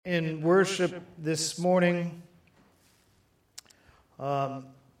In worship this morning,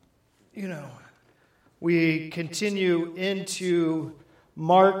 we continue into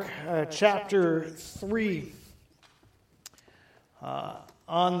Mark chapter 3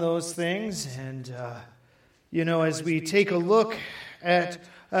 on those things. And, as we take a look at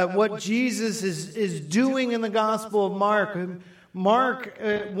what Jesus is doing in the Gospel of Mark, Mark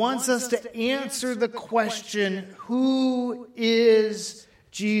wants us to answer the question, who is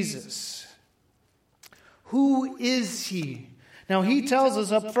Jesus? Who is he? Now, he tells us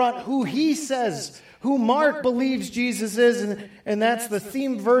up front who he says, who Mark believes Jesus is, and that's the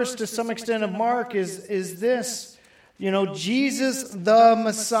theme verse to some extent of Mark is this, Jesus the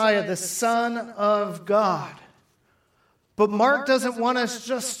Messiah, the Son of God. But Mark doesn't want us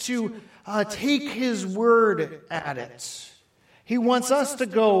just to take his word at it. He wants us to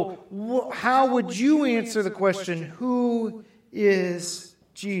go, how would you answer the question, who is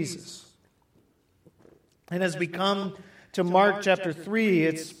Jesus? And as we come to Mark chapter 3,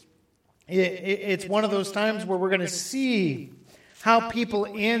 it's one of those times where we're going to see how people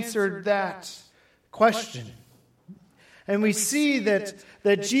answered that question. And we see that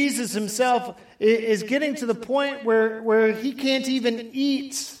Jesus himself is getting to the point where he can't even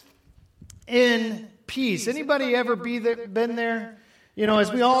eat in peace. Anybody ever been there?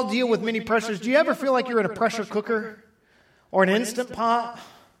 As we all deal with many pressures, do you ever feel like you're in a pressure cooker or an Instant Pot?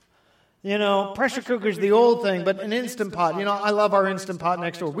 Pressure cooker's the old thing, but an Instant Pot, I love our Instant Pot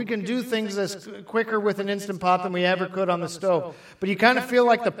next door. We can do things as quicker with an Instant Pot than we ever could on the stove. But you kind of feel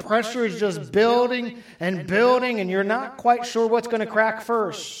like the pressure is just building, and you're not quite sure what's going to crack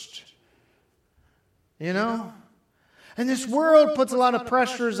first. And this world puts a lot of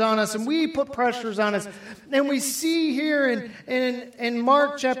pressures on us, and we put pressures on us. And we see here in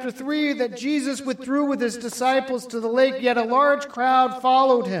Mark chapter 3 that Jesus withdrew with his disciples to the lake, yet a large crowd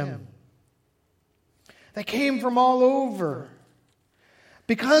followed him. They came from all over.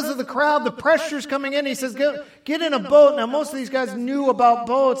 Because of the crowd, the pressure's coming in. He says, get in a boat. Now, most of these guys knew about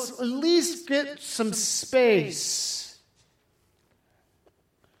boats. At least get some space,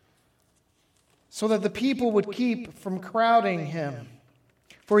 so that the people would keep from crowding him.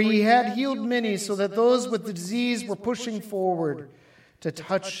 For he had healed many, so that those with the disease were pushing forward to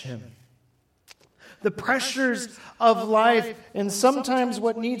touch him. The pressures of life, and sometimes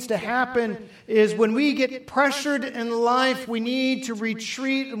what needs to happen is when we get pressured in life, we need to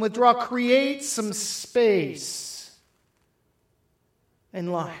retreat and withdraw, create some space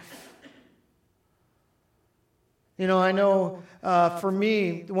in life. I know for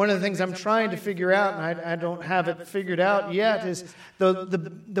me, one of the things I'm trying to figure out, and I don't have it figured out yet, is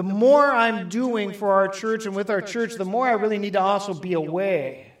the more I'm doing for our church and with our church, the more I really need to also be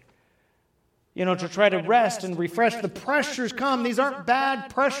away. To try to rest and refresh. The pressures come. These aren't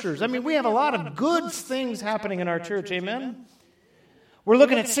bad pressures. We have a lot of good things happening in our church. Amen? We're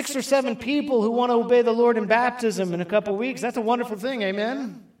looking at 6 or 7 people who want to obey the Lord in baptism in a couple weeks. That's a wonderful thing.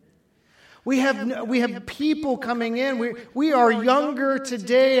 Amen? We have people coming in. We are younger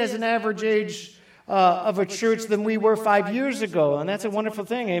today as an average age of a church than we were 5 years ago. And that's a wonderful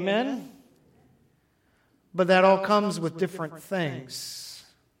thing. Amen? But that all comes with different things.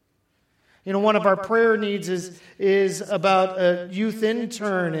 One of our prayer needs is about a youth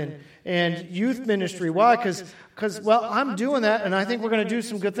intern and youth ministry. Why? Because I'm doing that, and I think we're going to do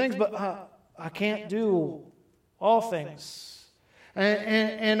some good things, but I can't do all things.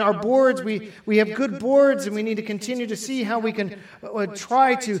 And our boards, we have good boards, and we need to continue to see how we can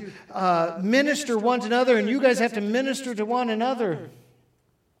try to minister one to another, and you guys have to minister to one another.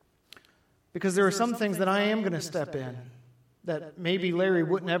 Because there are some things that I am going to step in that maybe Larry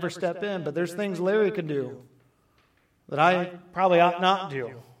wouldn't ever step in, but there's things Larry can do that I probably ought not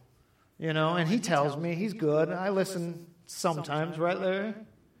do. And he tells me he's good. I listen sometimes, right, Larry?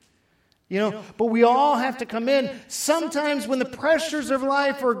 But we all have to come in. Sometimes when the pressures of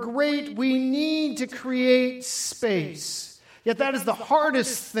life are great, we need to create space. Yet that is the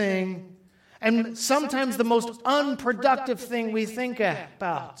hardest thing, and sometimes the most unproductive thing we think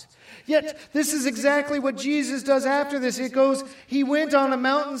about. Yet, this is exactly what Jesus does after this. It goes, he went on a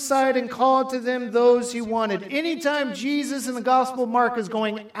mountainside and called to them those he wanted. Anytime Jesus in the Gospel of Mark is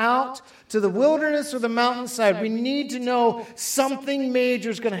going out to the wilderness or the mountainside, we need to know something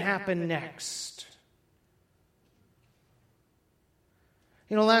major is going to happen next.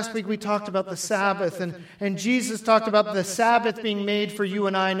 Last week we talked about the Sabbath, and Jesus talked about the Sabbath being made for you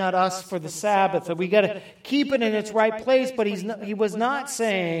and I, not us for the Sabbath. That we got to keep it in its right place, but he was not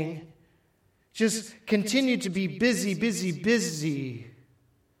saying just continue to be busy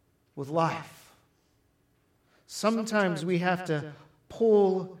with life. Sometimes we have to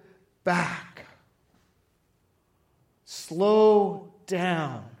pull back. Slow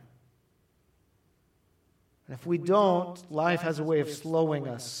down. And if we don't, life has a way of slowing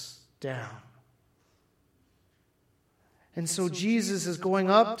us down. And so Jesus is going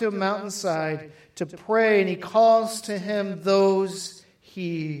up to a mountainside to pray, and he calls to him those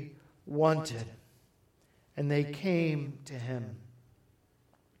he wanted. And they came to him.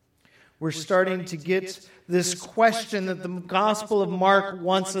 We're starting to get this question that the Gospel of Mark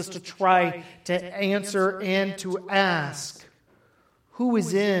wants us to try to answer and to ask. Who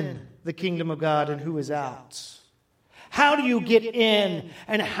is in the kingdom of God and who is out? How do you get in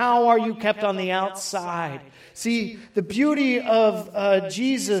and how are you kept on the outside? See, the beauty of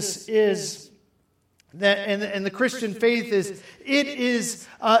Jesus is that, and the Christian faith is, it is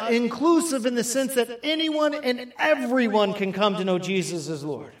inclusive in the sense that anyone and everyone can come to know Jesus as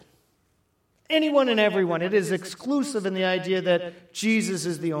Lord. Anyone and everyone. It is exclusive in the idea that Jesus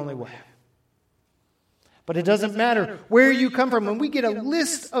is the only way. But it doesn't matter where you come from. When we get a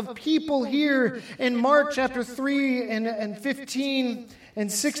list of people here in Mark chapter 3 and 15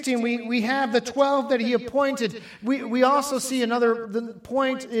 and 16, we have the 12 that he appointed. We also see the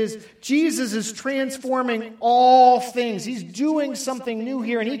point is Jesus is transforming all things. He's doing something new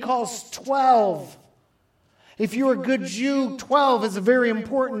here, and he calls 12. If you're a good Jew, 12 is a very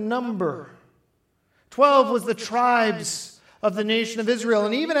important number. 12 was the tribes of the nation of Israel.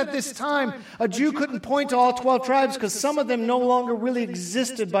 And even at this time, a Jew couldn't point to all 12 tribes because some of them no longer really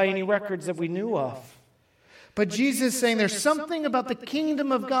existed by any records that we knew of. But Jesus is saying there's something about the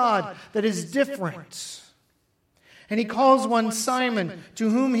kingdom of God that is different. And he calls one Simon, to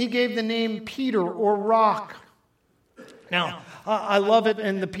whom he gave the name Peter or Rock. Now, I love it,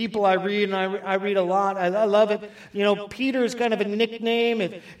 and the people I read, and I read a lot, I love it. You know, Peter is kind of a nickname.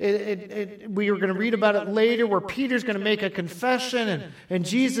 We are going to read about it later, where Peter's going to make a confession, and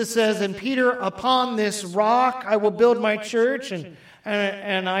Jesus says, "And Peter, upon this rock I will build my church,"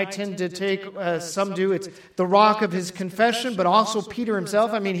 and I tend to take, some do, it's the rock of his confession, but also Peter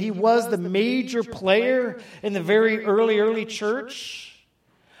himself. I mean, he was the major player in the very early church.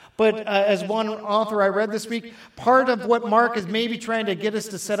 But as one author I read this week, part of what Mark is maybe trying to get us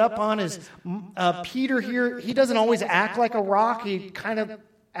to set up on is Peter here, he doesn't always act like a rock. He kind of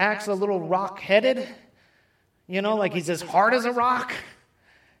acts a little rock-headed. You know, like he's as hard as a rock.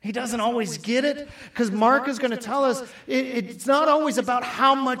 He doesn't always get it. Because Mark is going to tell us it's not always about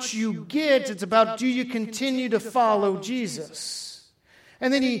how much you get. It's about, do you continue to follow Jesus?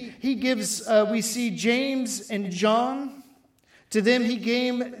 And then he gives, we see James and John. To them he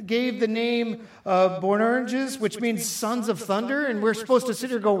gave the name Boanerges, which means sons of thunder. And we're supposed to sit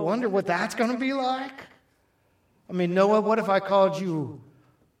here and go, wonder what that's going to be like? I mean, Noah, what if I called you,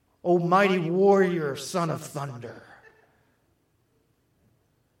 O mighty warrior, son of thunder?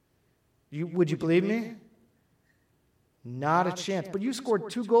 Would you believe me? Not a chance. But you scored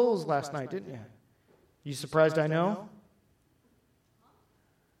 2 goals last night, didn't you? You surprised I know?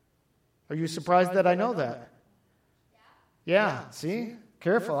 Are you surprised that I know that? Yeah, see?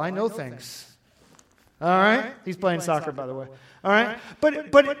 Careful, I know things. All right? He's playing soccer, by the way. All right?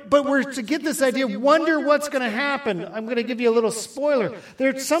 But we're to get this idea, wonder what's going to happen. I'm going to give you a little spoiler.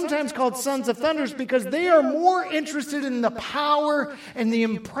 They're sometimes called sons of thunders because they are more interested in the power and the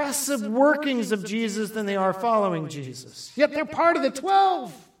impressive workings of Jesus than they are following Jesus. Yet they're part of the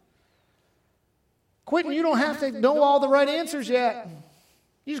 12. Quentin, you don't have to know all the right answers yet.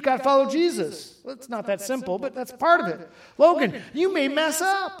 You just got to follow Jesus. Well, it's not that simple, but that's part of it. Logan, you may mess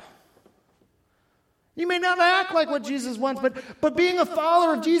up. You may not act like what Jesus wants, but being a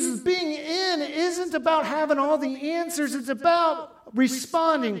follower of Jesus, being in, isn't about having all the answers. It's about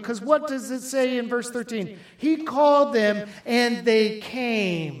responding. Because what does it say in verse 13? He called them, and they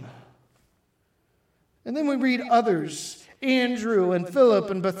came. And then we read others. Andrew and Philip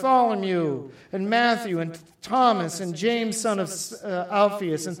and Bartholomew and Matthew and Thomas and James, son of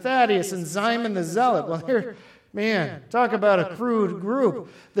Alphaeus, and Thaddeus and Simon the Zealot. Well, here, man, talk about a crude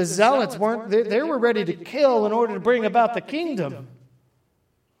group. The Zealots they were ready to kill in order to bring about the kingdom.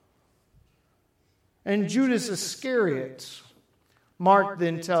 And Judas Iscariot. Mark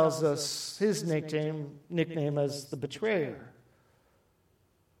then tells us his nickname as the betrayer.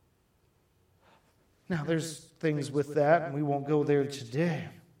 Now, there's things with that, and we won't go there today.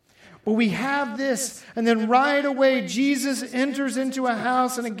 But we have this, and then right away, Jesus enters into a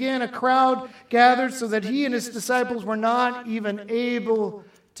house, and again, a crowd gathered so that he and his disciples were not even able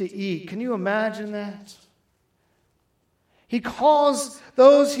to eat. Can you imagine that? He calls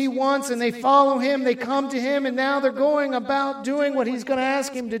those he wants, and they follow him. They come to him, and now they're going about doing what he's going to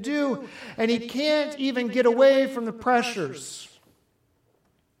ask him to do, and he can't even get away from the pressures.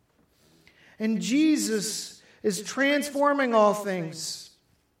 And Jesus is transforming all things.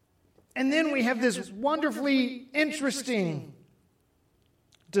 And then we have this wonderfully interesting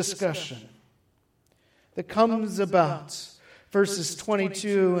discussion that comes about verses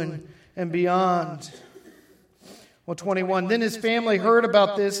 22 and beyond. Well, 21, then his family heard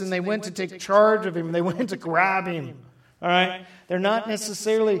about this, and they went to take charge of him. They went to grab him. All right? They're not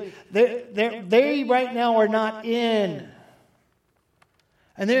necessarily, they right now are not in.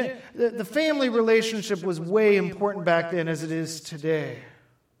 And the family relationship was way important back then as it is today.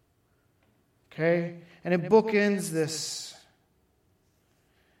 Okay? And it bookends this,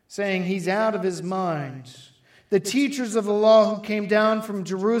 saying he's out of his mind. The teachers of the law who came down from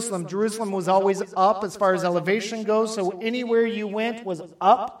Jerusalem. Jerusalem was always up as far as elevation goes, so anywhere you went was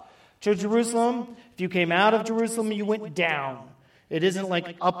up to Jerusalem. If you came out of Jerusalem, you went down. It isn't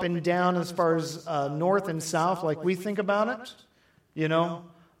like up and down as far as north and south like we think about it, you know.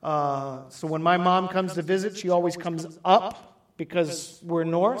 So when my mom comes to visit, she always comes up because we're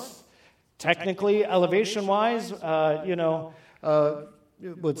north. Technically, elevation-wise,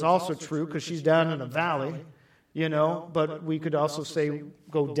 it's also true because she's down in a valley. But we could also say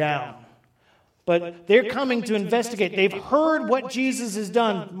go down. But they're coming to investigate. They've heard what Jesus has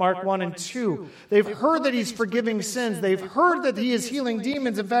done, Mark 1 and 2. They've heard that he's forgiving sins. They've heard that he is healing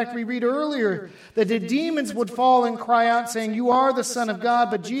demons. In fact, we read earlier that the demons would fall and cry out saying, "You are the Son of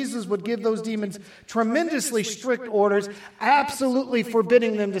God," but Jesus would give those demons tremendously strict orders, absolutely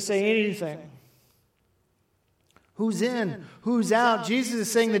forbidding them to say anything. Who's in? Who's out? Jesus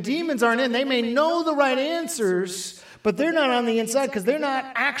is saying the demons aren't in. They may know the right answers, but they're not on the inside because they're not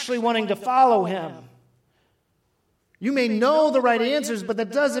actually wanting to follow him. You may know the right answers, but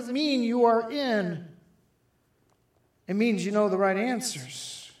that doesn't mean you are in. It means you know the right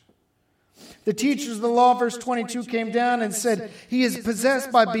answers. The teachers of the law, verse 22, came down and said, he is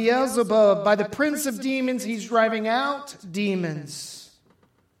possessed by Beelzebub, by the prince of demons. He's driving out demons.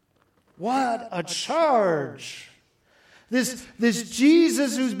 What a charge. This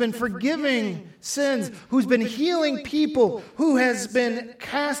Jesus who's been forgiving sins, who's been healing people, who has been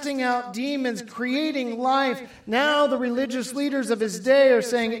casting out demons, creating life. Now the religious leaders of his day are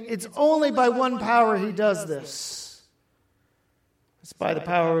saying it's only by one power he does this. It's by the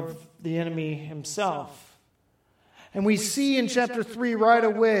power of the enemy himself. And we see in chapter 3 right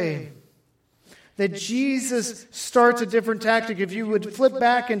away that Jesus starts a different tactic. If you would flip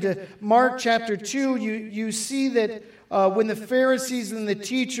back into Mark chapter 2, you see that when the Pharisees and the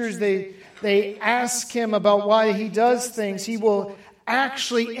teachers, they ask him about why he does things, he will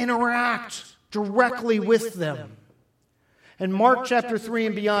actually interact directly with them. In Mark chapter 3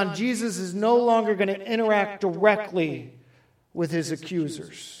 and beyond, Jesus is no longer going to interact directly with his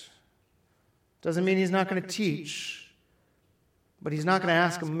accusers. Doesn't mean he's not going to teach, but he's not going to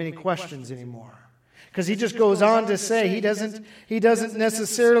ask them many questions anymore. Because he just goes on to say, he doesn't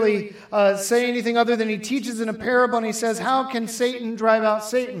necessarily say anything other than he teaches in a parable, and he says, how can Satan drive out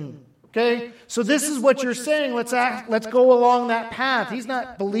Satan? Okay? So this is what you're saying. Let's go along that path. He's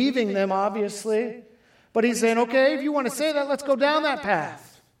not believing them, obviously. But he's saying, okay, if you want to say that, let's go down that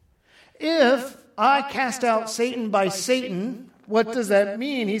path. If I cast out Satan by Satan, what does that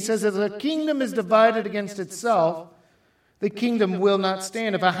mean? He says, if a kingdom is divided against itself, the kingdom will not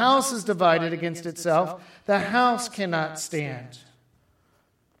stand. If a house is divided against itself, the house cannot stand.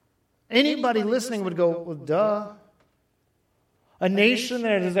 Anybody listening would go, well, duh. A nation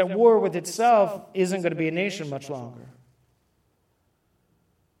that is at war with itself isn't going to be a nation much longer.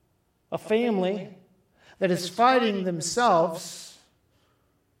 A family that is fighting themselves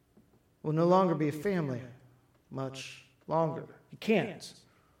will no longer be a family much longer. You can't.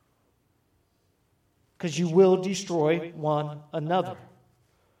 Because you will destroy one another.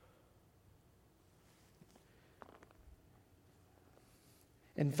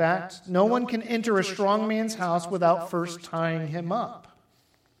 In fact, no one can enter a strong man's house without first tying him up.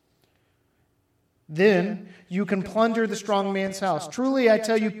 Then you can plunder the strong man's house. Truly, I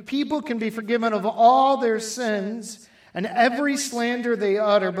tell you, people can be forgiven of all their sins and every slander they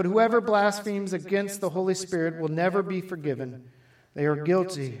utter, but whoever blasphemes against the Holy Spirit will never be forgiven. They are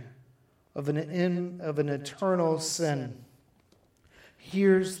guilty of an eternal sin.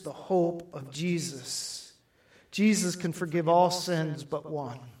 Here's the hope of Jesus. Jesus can forgive all sins but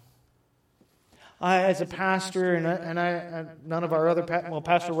one. I, as a pastor, none of our other,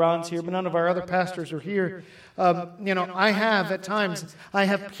 Pastor Ron's here, but none of our other pastors are here. I have at times,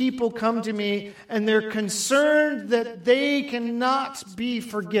 people come to me and they're concerned that they cannot be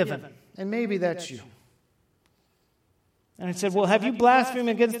forgiven. And maybe that's you. And I said, well, have you blasphemed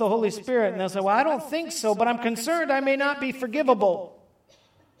against the Holy Spirit? And they'll say, well, I don't think so, but I'm concerned I may not be forgivable.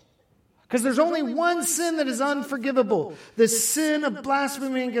 Because there's only one sin that is unforgivable. The sin of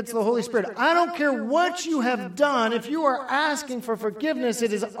blasphemy against the Holy Spirit. I don't care what you have done. If you are asking for forgiveness,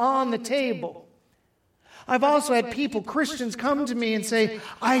 it is on the table. I've also had people, Christians, come to me and say,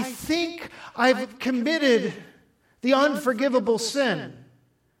 I think I've committed the unforgivable sin.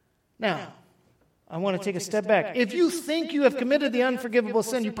 Now, I want to take a step back. If you think you have committed the unforgivable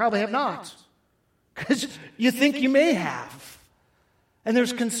sin, you probably have not. Because you think you may have. And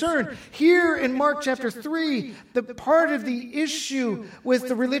there's concern. Here in Mark chapter 3, the part of the issue with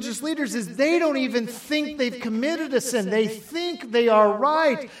the religious leaders is they don't even think they've committed a sin. They think they are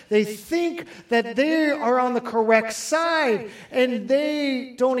right. They think that they are on the correct side. And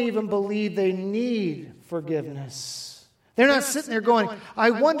they don't even believe they need forgiveness. They're not sitting there going,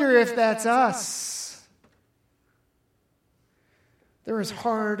 I wonder if that's us. They're as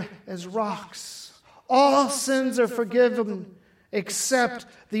hard as rocks. All sins are forgiven except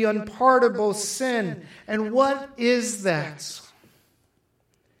the unpardonable sin. And what is that?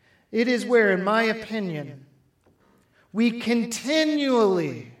 It is where, in my opinion, we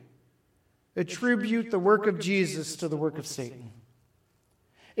continually attribute the work of Jesus to the work of Satan.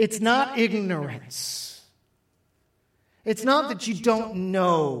 It's not ignorance. It's not that you don't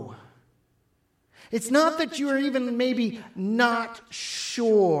know. It's not that you are even maybe not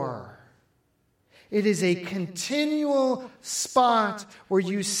sure. It is a continual spot where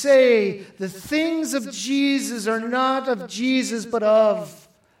you say the things of Jesus are not of Jesus, but of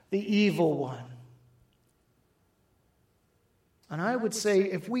the evil one. And I would say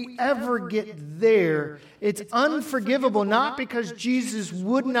if we ever get there, it's unforgivable, not because Jesus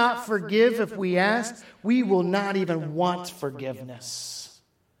would not forgive if we asked. We will not even want forgiveness.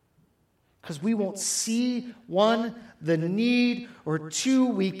 Because we won't see, one, the need, or two,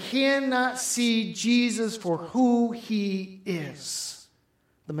 we cannot see Jesus for who he is,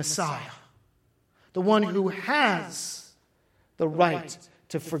 the Messiah, the one who has the right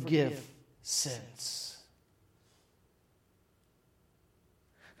to forgive sins.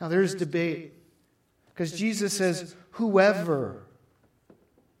 Now there's debate, because Jesus says, whoever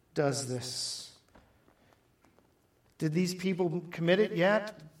does this. Did these people commit it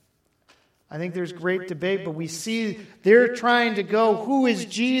yet? I think there's great debate, but we see they're trying to go, who is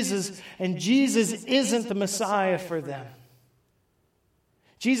Jesus? And Jesus isn't the Messiah for them.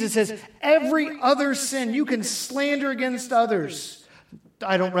 Jesus says, every other sin, you can slander against others.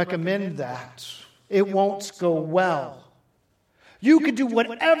 I don't recommend that. It won't go well. You can do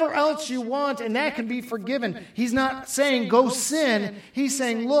whatever else you want, and that can be forgiven. He's not saying go sin. He's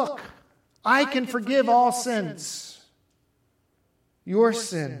saying, look, I can forgive all sins. Your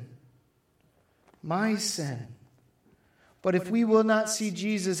sin. My sin. But if we will not see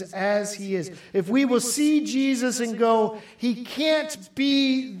Jesus as he is, if we will see Jesus and go, he can't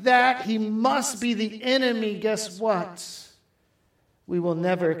be that, he must be the enemy, guess what? We will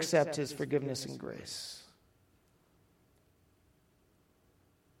never accept his forgiveness and grace.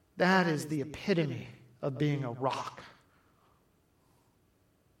 That is the epitome of being a rock.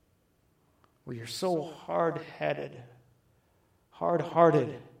 Where you're so hard-headed,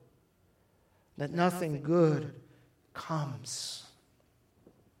 hard-hearted, that nothing good comes.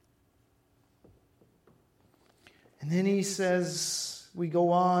 And then he says, we go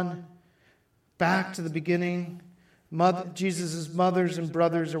on back to the beginning. Jesus' mothers and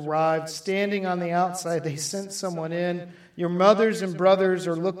brothers arrived. Standing on the outside, they sent someone in. Your mothers and brothers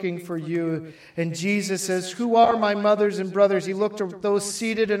are looking for you. And Jesus says, who are my mothers and brothers? He looked at those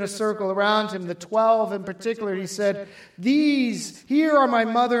seated in a circle around him, the 12 in particular. He said, here are my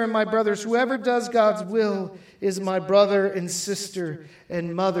mother and my brothers. Whoever does God's will is my brother and sister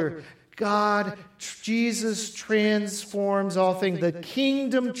and mother. God, Jesus transforms all things. The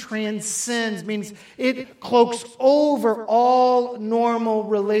kingdom transcends, means it cloaks over all normal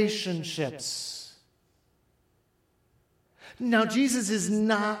relationships. Now, Jesus is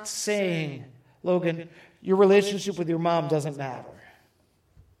not saying, Logan, your relationship with your mom doesn't matter.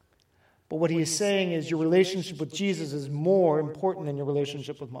 But what he is saying is your relationship with Jesus is more important than your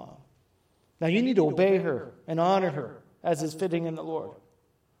relationship with mom. Now, you need to obey her and honor her as is fitting in the Lord.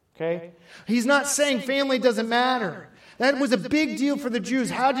 Okay? He's not saying family doesn't matter. That was a big deal for the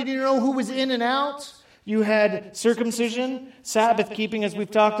Jews. How did you know who was in and out? You had circumcision, Sabbath keeping, as we've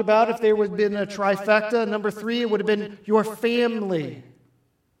talked about. If there would have been a trifecta, number 3, it would have been your family.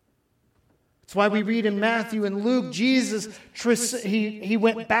 That's why we read in Matthew and Luke, Jesus, he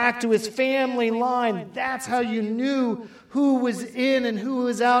went back to his family line. That's how you knew who was in and who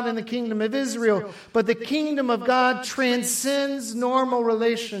was out in the kingdom of Israel. But the kingdom of God transcends normal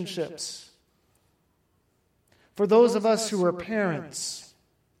relationships. For those of us who are parents,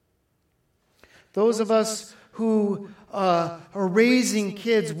 Those of us who are raising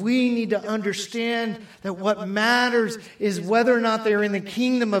kids, we need to understand that what matters is whether or not they're in the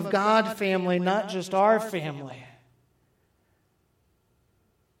kingdom of God family, not just our family.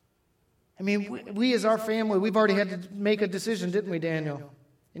 I mean, we as our family, we've already had to make a decision, didn't we, Daniel?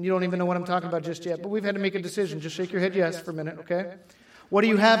 And you don't even know what I'm talking about just yet, but we've had to make a decision. Just shake your head yes for a minute, okay? What do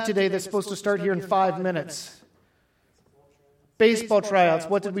you have today that's supposed to start here in 5 minutes? Baseball tryouts.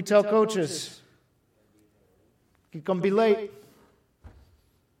 What did we tell coaches? You're going to be late.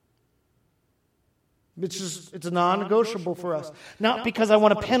 It's a non-negotiable for us. Not because I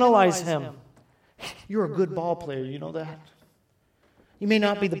want to penalize him. You're a good ball player, you know that? You may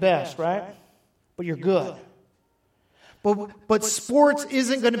not be the best, right? But you're good. But sports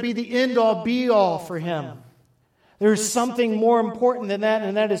isn't going to be the end-all, be-all for him. There's something more important than that,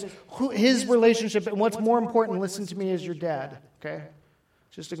 and that is his relationship. And what's more important, listen to me as your dad, okay?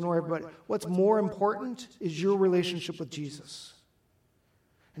 Just ignore everybody. What's more important is your relationship with Jesus.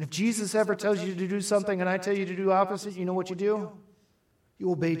 And if Jesus ever tells you to do something and I tell you to do opposite, you know what you do?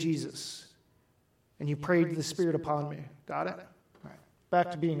 You obey Jesus. And you prayed the Spirit upon me. Got it? All right.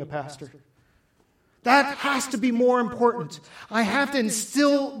 Back to being a pastor. That has to be more important. I have to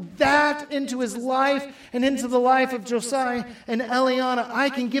instill that into his life and into the life of Josiah and Eliana. I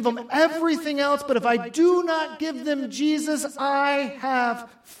can give them everything else, but if I do not give them Jesus, I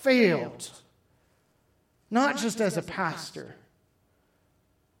have failed. Not just as a pastor,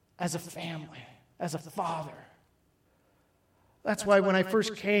 as a family, as a father. That's why when I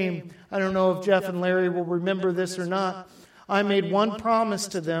first came, I don't know if Jeff and Larry will remember this or not, I made one promise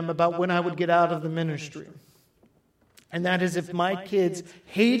to them about when I would get out of the ministry. And that is if my kids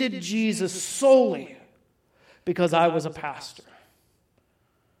hated Jesus solely because I was a pastor.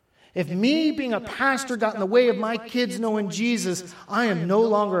 If me being a pastor got in the way of my kids knowing Jesus, I am no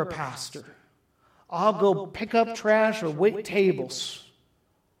longer a pastor. I'll go pick up trash or wait tables.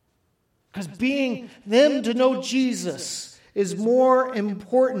 Because being them to know Jesus is more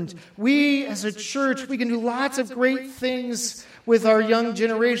important. We as a church, we can do lots of great things with our young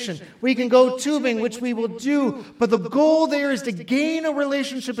generation. We can go tubing, which we will do, but the goal there is to gain a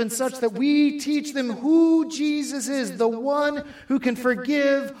relationship in such that we teach them who Jesus is, the one who can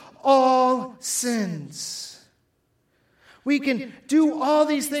forgive all sins. We can do all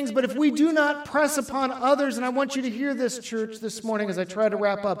these things, but if we do not press upon others, and I want you to hear this, church, this morning as I try to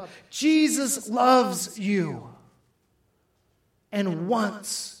wrap up, Jesus loves you. And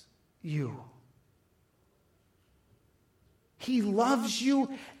wants you. He loves you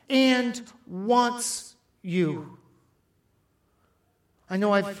and wants you. I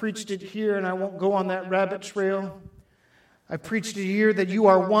know I've preached it here, and I won't go on that rabbit trail. I preached it here that you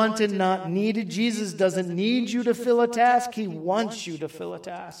are wanted, not needed. Jesus doesn't need you to fill a task. He wants you to fill a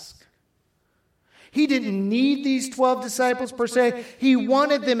task. He didn't need these 12 disciples per se. He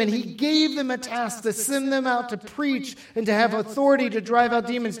wanted them, and he gave them a task to send them out to preach and to have authority to drive out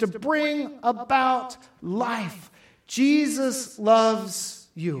demons, to bring about life. Jesus loves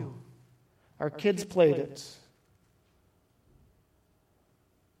you. Our kids played it.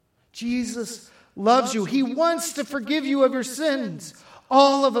 Jesus loves you. He wants to forgive you of your sins.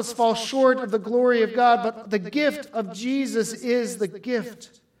 All of us fall short of the glory of God, but the gift of Jesus is the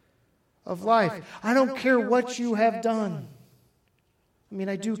gift of life. I don't care what you have done. I mean,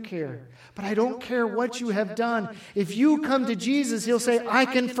 I do care. But I don't care what you have done. If you come to Jesus, he'll say, I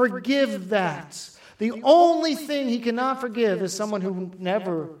can forgive that. The only thing he cannot forgive is someone who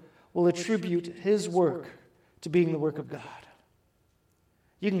never will attribute his work to being the work of God.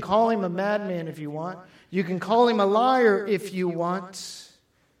 You can call him a madman if you want. You can call him a liar if you want.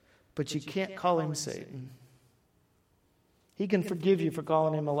 But you can't call him Satan. He can forgive you for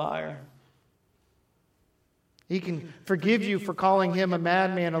calling him a liar. He can forgive you for calling him a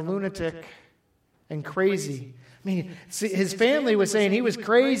madman, a lunatic, and crazy. I mean, his family was saying he was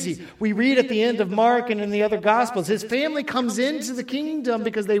crazy. We read at the end of Mark and in the other Gospels, his family comes into the kingdom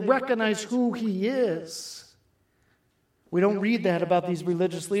because they recognize who he is. We don't read that about these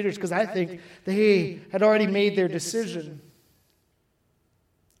religious leaders because I think they had already made their decision.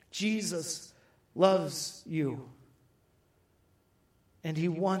 Jesus loves you. And he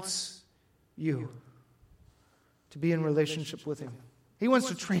wants you to be in relationship with him. He wants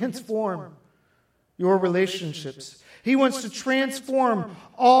to transform your relationships. He wants to transform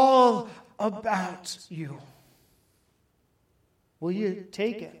all about you. Will you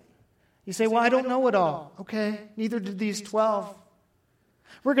take it? You say, well, I don't know it all. Okay, neither did these 12.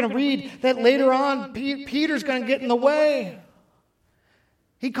 We're going to read that later on, Peter's going to get in the way.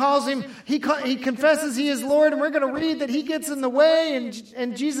 He calls him, he confesses he is Lord, and we're going to read that he gets in the way,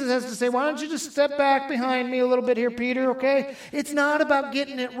 and Jesus has to say, why don't you just step back behind me a little bit here, Peter, okay? It's not about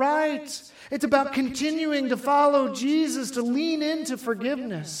getting it right. It's about continuing to follow Jesus, to lean into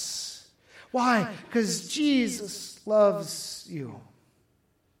forgiveness. Why? Because Jesus loves you.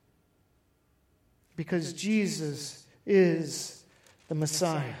 Because Jesus is the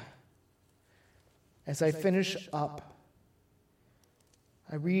Messiah. As I finish up,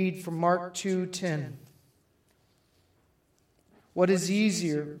 I read from Mark 2:10. What is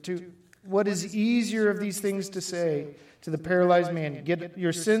easier of these things to say to the paralyzed man?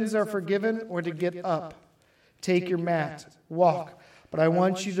 Your sins are forgiven, or to get up, take your mat, walk. But I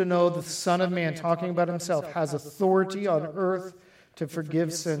want you to know the Son of Man, talking about himself, has authority on earth to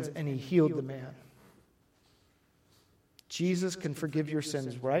forgive sins, and he healed the man. Jesus can forgive your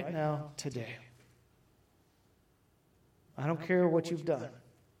sins right now, today. I don't care what you've done.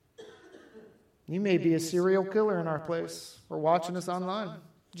 You may be a serial killer in our place or watching us online.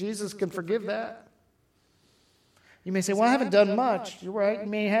 Jesus can forgive that. You may say, well, I haven't done much. You're right, you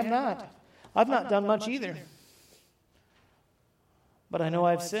may have not. I've not done much either. But I know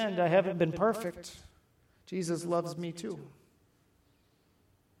I've sinned. I haven't been perfect. Jesus loves me too.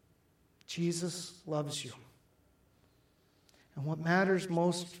 Jesus loves you. And what matters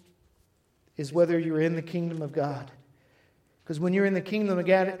most is whether you're in the kingdom of God. Because when you're in the kingdom of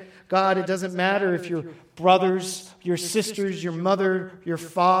God, it doesn't matter if your brothers, your sisters, your mother, your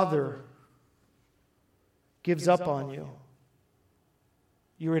father gives up on you.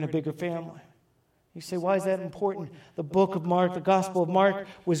 You're in a bigger family. You say, why is that important? The book of Mark, the Gospel of Mark,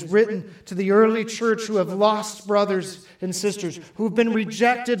 was written to the early church who have lost brothers and sisters, who have been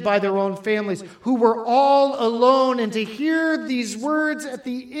rejected by their own families, who were all alone. And to hear these words at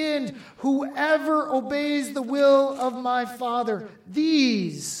the end, whoever obeys the will of my Father,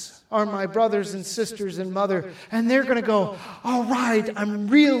 these are my brothers and sisters and mother. And they're going to go, all right, I'm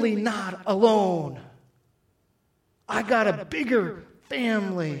really not alone. I got a bigger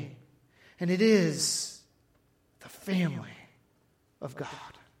family. And it is the family of God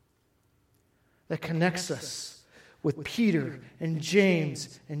that connects us with Peter and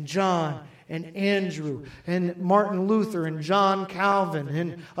James and John and Andrew and Martin Luther and John Calvin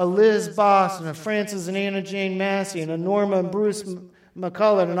and a Liz Boss and a Francis and Anna Jane Massey and a Norma and Bruce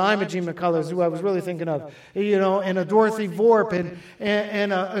McCullough and Imogene McCullough is who I was really thinking of, and a Dorothy Vorp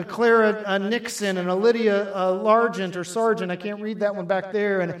and a Clara Nixon and a Lydia Largent or Sargent, I can't read that one back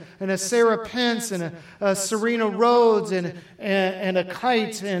there, and a Sarah Pence and a Serena Rhodes and a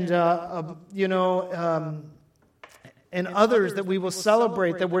Kite and others that we will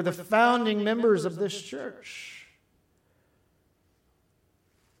celebrate that were the founding members of this church,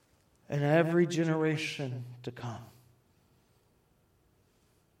 and every generation to come.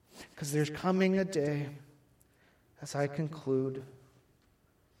 Because there's coming a day, as I conclude,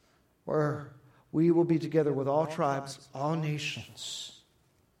 where we will be together with all tribes, all nations,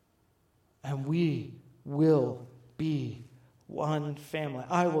 and we will be one family.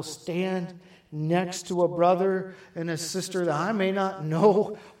 I will stand next to a brother and a sister that I may not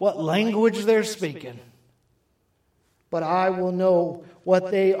know what language they're speaking, but I will know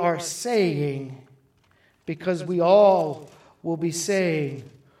what they are saying, because we all will be saying,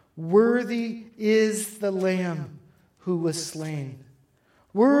 worthy is the Lamb who was slain.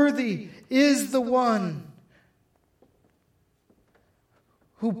 Worthy is the one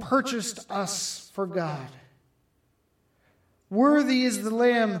who purchased us for God. Worthy is the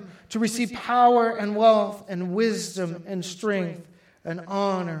Lamb to receive power and wealth and wisdom and strength and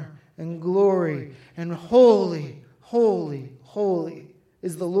honor and glory. And holy, holy, holy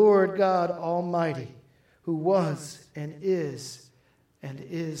is the Lord God Almighty, who was and is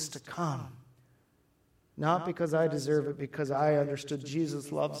to come. Not because I deserve it, because I understood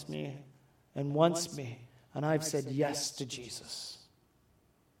Jesus loves me and wants me, and I've said yes to Jesus.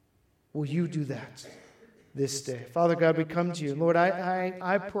 Will you do that this day? Father God, we come to you. Lord,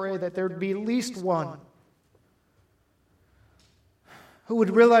 I pray that there would be at least one who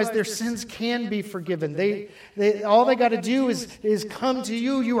would realize their sins can be forgiven. All they got to do is come to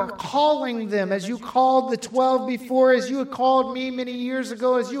you. You are calling them as you called the 12 before, as you have called me many years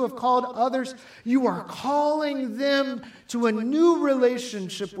ago, as you have called others. You are calling them to a new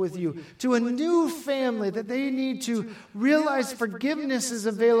relationship with you, to a new family, that they need to realize forgiveness is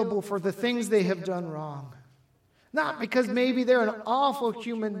available for the things they have done wrong. Not because maybe they're an awful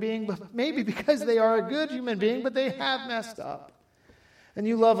human being, but maybe because they are a good human being, but they have messed up. And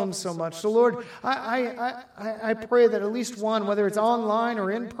you love them so much. So, Lord, I pray that at least one, whether it's online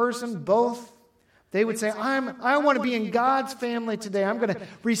or in person, both, They would say, I want to be in God's family today. I'm going to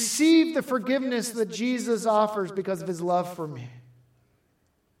receive the forgiveness that Jesus offers because of his love for me.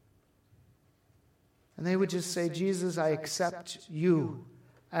 And they would just say, Jesus, I accept you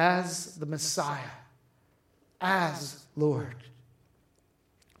as the Messiah, as Lord.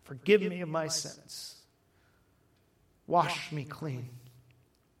 Forgive me of my sins. Wash me clean.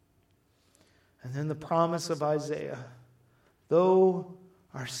 And then the promise of Isaiah, though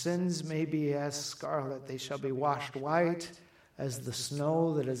our sins may be as scarlet, they shall be washed white as the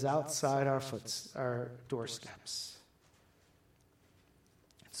snow that is outside our doorsteps.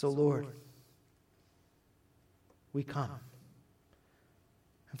 So, Lord, we come.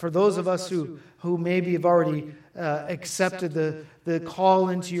 And for those of us who maybe have already accepted the call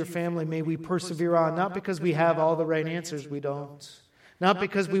into your family, may we persevere on, not because we have all the right answers, we don't. Not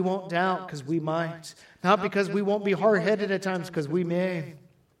because we won't doubt, because we might. Not because we won't be hard-headed at times, because we may.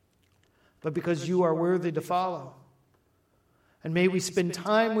 But because you are worthy to follow. And may we spend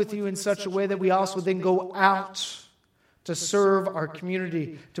time with you in such a way that we also then go out to serve our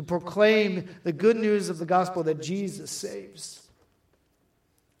community, to proclaim the good news of the gospel that Jesus saves.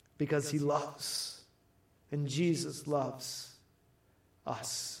 Because he loves. And Jesus loves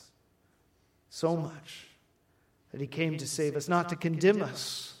us so much that he came to save us, not to condemn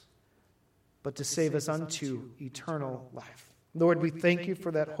us, but to save us unto eternal life. Lord, we thank you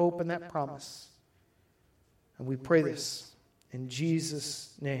for that hope and that promise. And we pray this in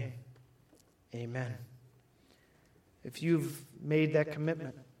Jesus' name. Amen. If you've made that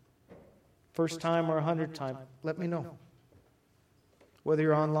commitment, first time or 100th time, let me know. Whether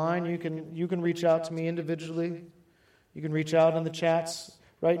you're online, you can reach out to me individually. You can reach out in the chats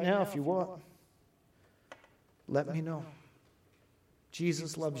right now if you want. Let me know.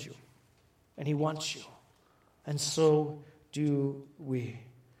 Jesus loves you, and he wants you, and so do we.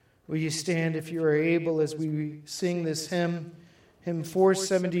 Will you stand if you are able as we sing this hymn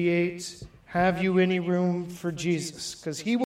 478, Have You Any Room for Jesus? Because he will